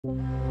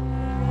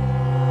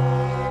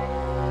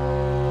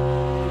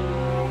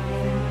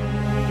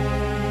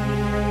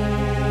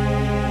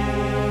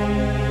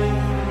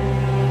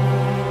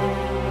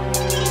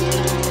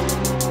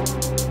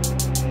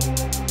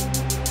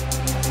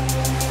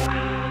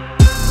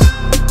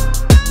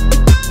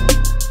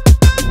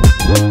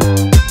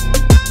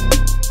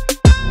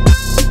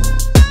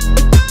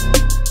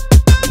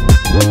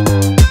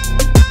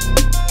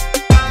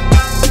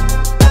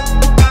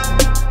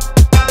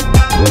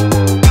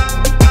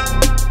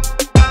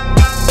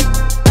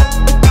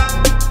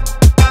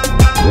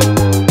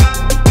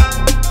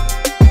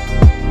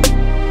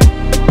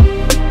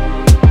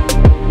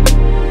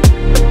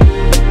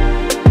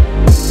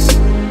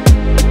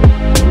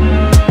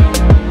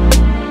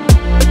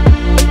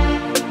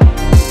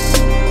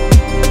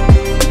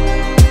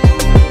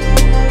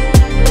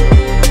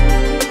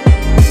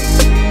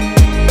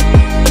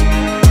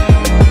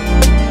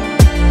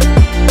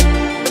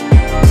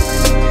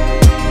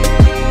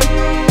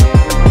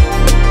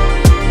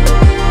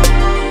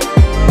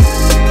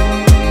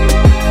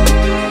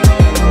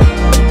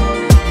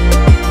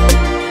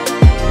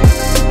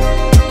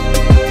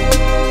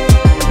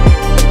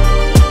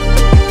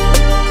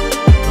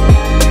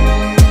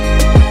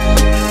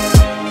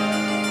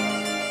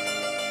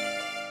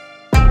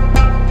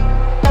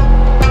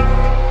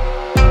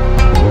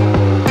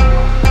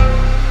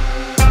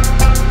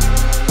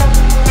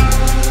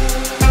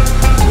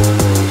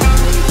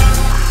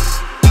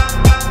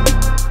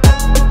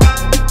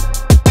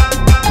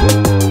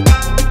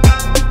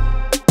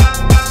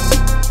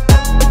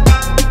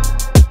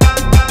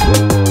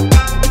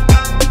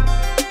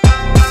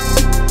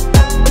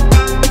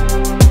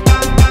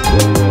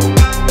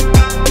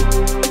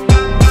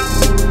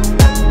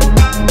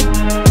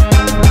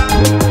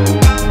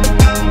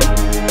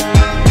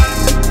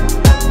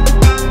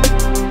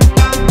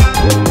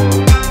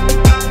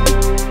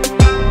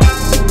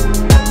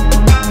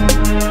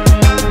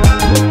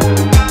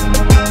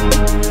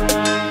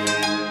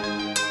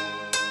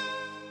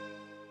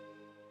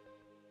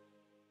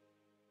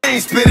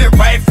Spit it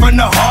right from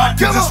the heart,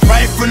 cause it's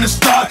right from the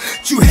start.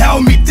 You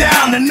held me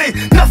down and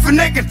nothing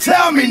they can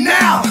tell me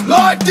now.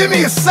 Lord, give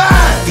me a sign.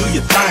 Do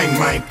your thing,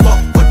 man, fuck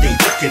what they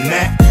looking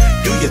at.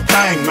 Do your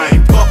thing,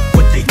 man, fuck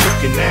what they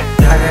looking at.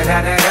 Da, da, da,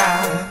 da, da.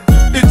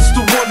 It's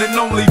the one and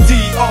only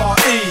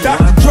D.R.E.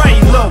 Dr. Dre,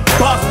 Lil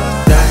Buff.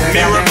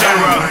 Mirror,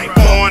 mirror,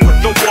 on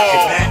the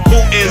wall, who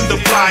is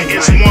the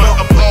flyest one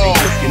of all?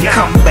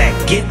 Come back,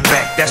 get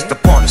back, that's the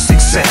part of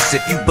success.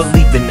 If you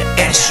believe in the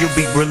S, you'll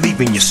be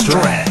relieving your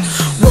stress.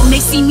 When they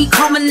see me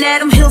coming at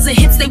them, hills and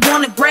hits, they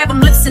wanna grab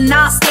them, lips and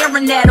eyes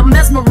staring at them,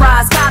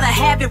 mesmerized. Gotta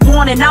have it,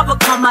 want it, I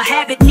become a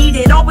habit, need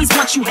it, always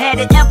once you had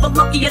it. Ever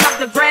lucky enough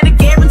to grab it,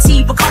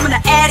 guaranteed becoming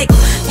an addict.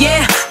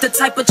 Yeah, the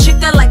type of chick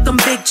that like them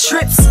big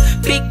trips,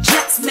 big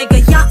jets, mega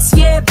yachts,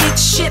 yeah, big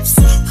ships.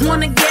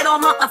 Wanna get all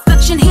my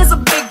affection, here's a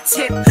big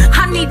tip.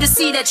 I need to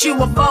see that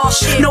you a ball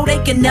shit. No, they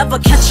can never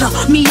catch her.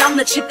 Me, I'm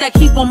the chick that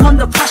keep them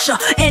under pressure.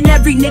 And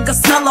every nigga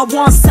smell her,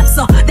 want sex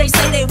her. They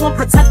say they want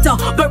protect her,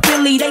 but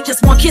really they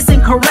just want kiss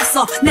and caress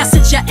her. Now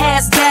sit your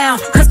ass down,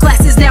 cause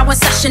class is now in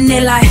session.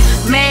 They're like,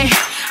 man,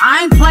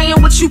 I ain't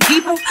playing with you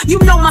people. You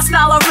know my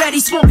style already,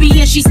 swampy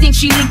and she thinks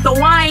she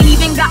lethal. I ain't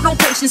even got no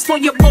patience for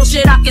your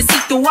bullshit I can see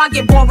through. I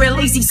get bored real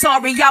easy,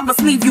 sorry, I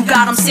must leave you.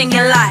 Got them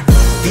singing like,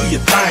 do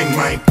your thing,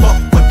 man,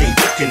 fuck what they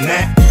looking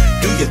at.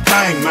 Do your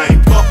thing,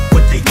 man, fuck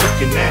what they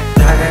looking at.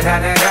 Da, da, da,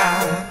 da,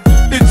 da.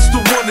 It's the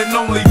one and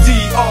only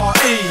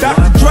D.R.E.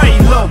 Dr. Dre,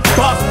 Lil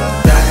Buff.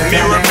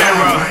 Mirror,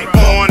 mirror,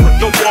 on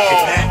the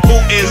wall, who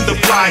is the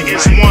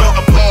flyest one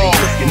of all?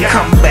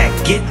 Come back,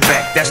 get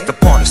back, that's the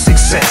part of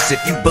success.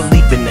 If you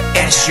believe in the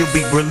S, you'll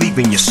be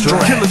relieving your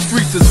stress. Killer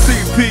streets of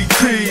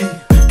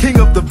CPT, king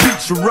of the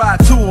beach, you ride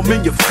to him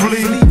in your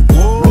fleet.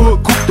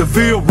 Wood, Coupe de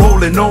Ville,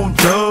 rolling on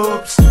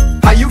dubs.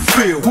 How you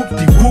feel?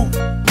 Whoop-de-whoop,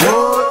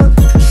 what?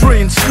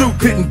 Dre and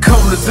Snoop hitting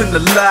colors in the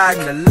lag,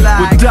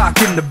 with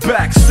Doc in the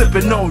back,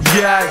 sipping on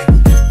yak.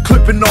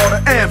 Clipping all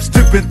the amps,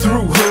 dipping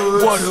through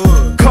hoods. What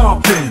hood?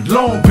 Compton,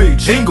 Long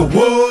Beach,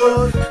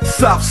 Inglewood,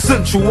 South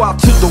Central out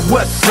to the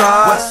west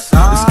side.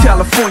 It's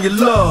California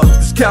love,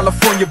 it's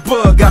California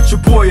bug. Got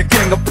your boy a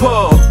gang of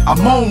pub.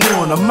 I'm on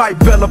one, I might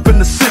bell up in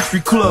the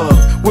Century Club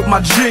with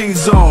my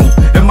jeans on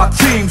and my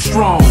team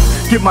strong.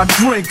 Get my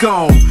drink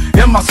on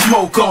and my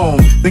smoke on,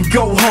 then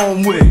go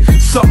home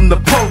with something to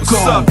poke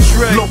on.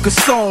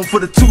 Locust song for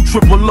the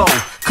 200.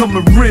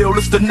 Coming real,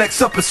 it's the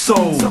next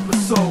episode.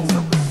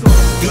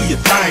 Do your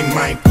thing,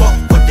 man, fuck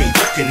what they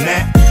looking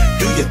at.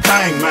 Do your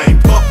thing, man,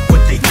 fuck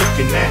what they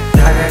looking at.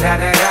 Da, da, da,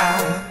 da, da.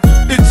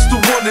 It's the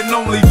one and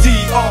only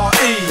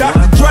D.R.E.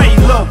 Dr. Dre,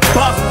 Lil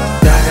Buff.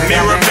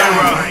 Mirror,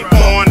 mirror,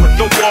 on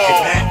the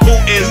wall, who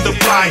is the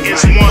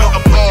flyest one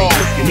of all?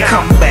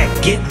 Come back,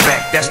 get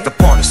back, that's the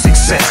part of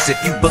success.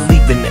 If you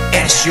believe in the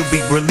S, you'll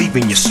be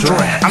relieving your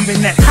stress. I'm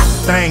in that hot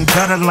thing,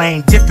 gutter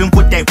lane, dipping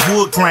with that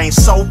wood grain.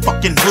 So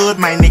fucking hood,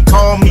 man, they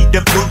call me the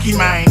boogie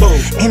man.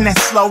 In that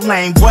slow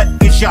lane, what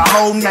is your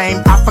whole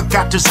name? I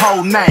forgot his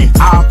whole name.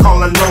 I'll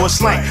call her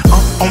Lois Lane.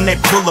 Up on that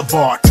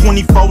boulevard,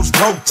 24s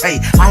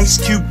rotate. Ice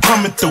Cube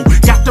coming through,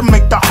 got to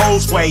make the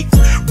hoes wait.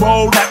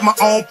 Roll at my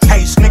own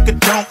pace, nigga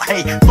don't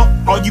hate. Fuck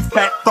all you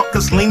fat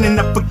fuckers leaning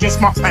up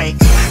against my paint.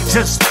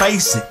 Just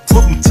face it,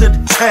 put me to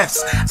the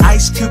test.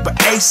 Ice Cube or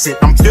ace it,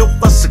 I'm built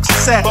for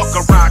success. Fuck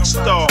a rock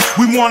star,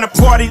 we wanna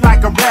party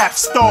like a rap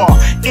star.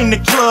 In the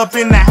club,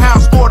 in the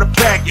house, or the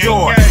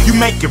backyard. You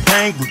make it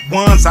rain with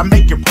ones, I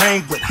make it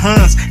rain with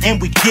huns.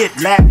 And we get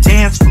lap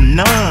dance from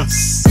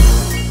nuns.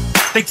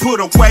 They put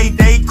away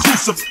they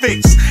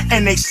crucifix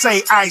and they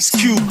say, Ice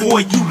Cube, boy,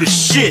 you the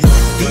shit.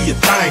 Do your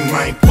thing,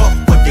 man, fuck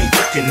what they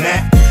looking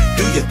at.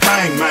 Do your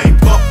thing, man,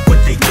 fuck what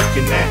they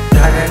looking at.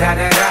 Da da da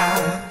da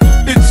da.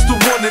 It's the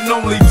one and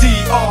only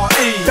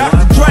D.R.E.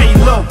 Dr. Dre,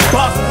 Lil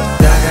Buff.